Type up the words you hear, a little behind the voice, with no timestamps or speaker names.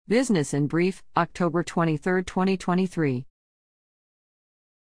Business in Brief, October 23, 2023.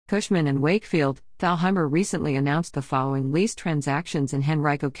 Cushman & Wakefield, Thalheimer recently announced the following lease transactions in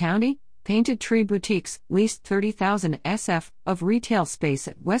Henrico County. Painted Tree Boutiques leased 30,000 SF of retail space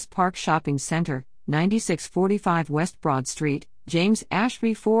at West Park Shopping Center, 9645 West Broad Street. James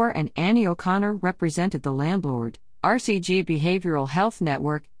Ashby IV and Annie O'Connor represented the landlord. RCG Behavioral Health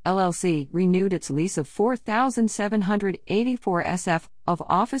Network, LLC, renewed its lease of 4,784 SF of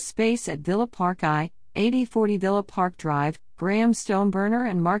office space at Villa Park I, 8040 Villa Park Drive. Graham Stoneburner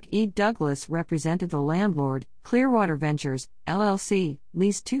and Mark E. Douglas represented the landlord. Clearwater Ventures, LLC,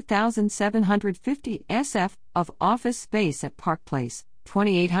 leased 2,750 SF of office space at Park Place,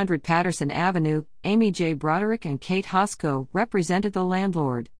 2800 Patterson Avenue. Amy J. Broderick and Kate Hosko represented the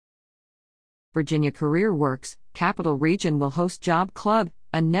landlord. Virginia Career Works, Capital Region will host Job Club,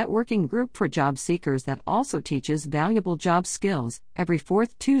 a networking group for job seekers that also teaches valuable job skills, every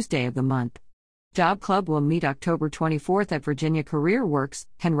fourth Tuesday of the month. Job Club will meet October 24th at Virginia Career Works,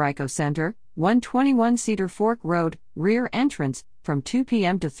 Henrico Center, 121 Cedar Fork Road, rear entrance, from 2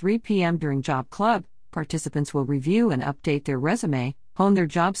 p.m. to 3 p.m. During Job Club, participants will review and update their resume, hone their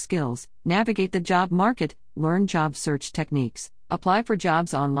job skills, navigate the job market, learn job search techniques, apply for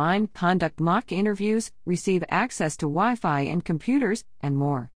jobs online, conduct mock interviews, receive access to Wi-Fi and computers, and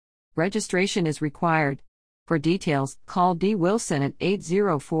more. Registration is required. For details, call D. Wilson at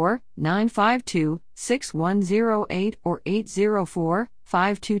 804-952-6108 or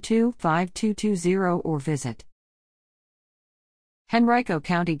 804-522-5220 or visit Henrico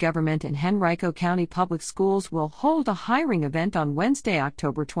County Government and Henrico County Public Schools will hold a hiring event on Wednesday,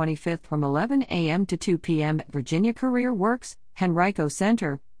 October 25th from 11 a.m. to 2 p.m. at Virginia Career Works, Henrico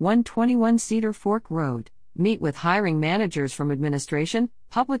Center, 121 Cedar Fork Road. Meet with hiring managers from administration,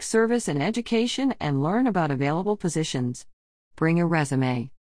 public service and education and learn about available positions. Bring a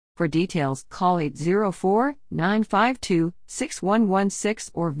resume. For details, call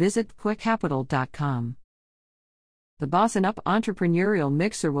 804-952-6116 or visit quickcapital.com. The Bossin Up Entrepreneurial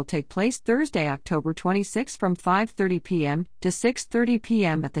Mixer will take place Thursday, October 26 from 5:30 p.m. to 6:30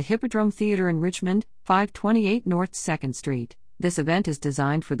 p.m. at the Hippodrome Theater in Richmond, 528 North 2nd Street. This event is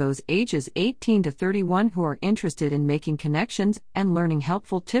designed for those ages 18 to 31 who are interested in making connections and learning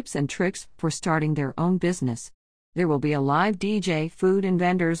helpful tips and tricks for starting their own business. There will be a live DJ, food and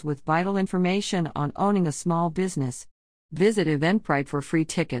vendors with vital information on owning a small business. Visit Eventbrite for free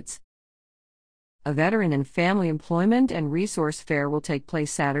tickets. A Veteran and Family Employment and Resource Fair will take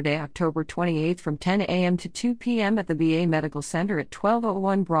place Saturday, October 28 from 10 a.m. to 2 p.m. at the VA Medical Center at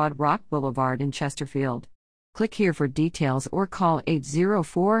 1201 Broad Rock Boulevard in Chesterfield. Click here for details or call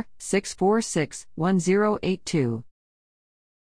 804-646-1082.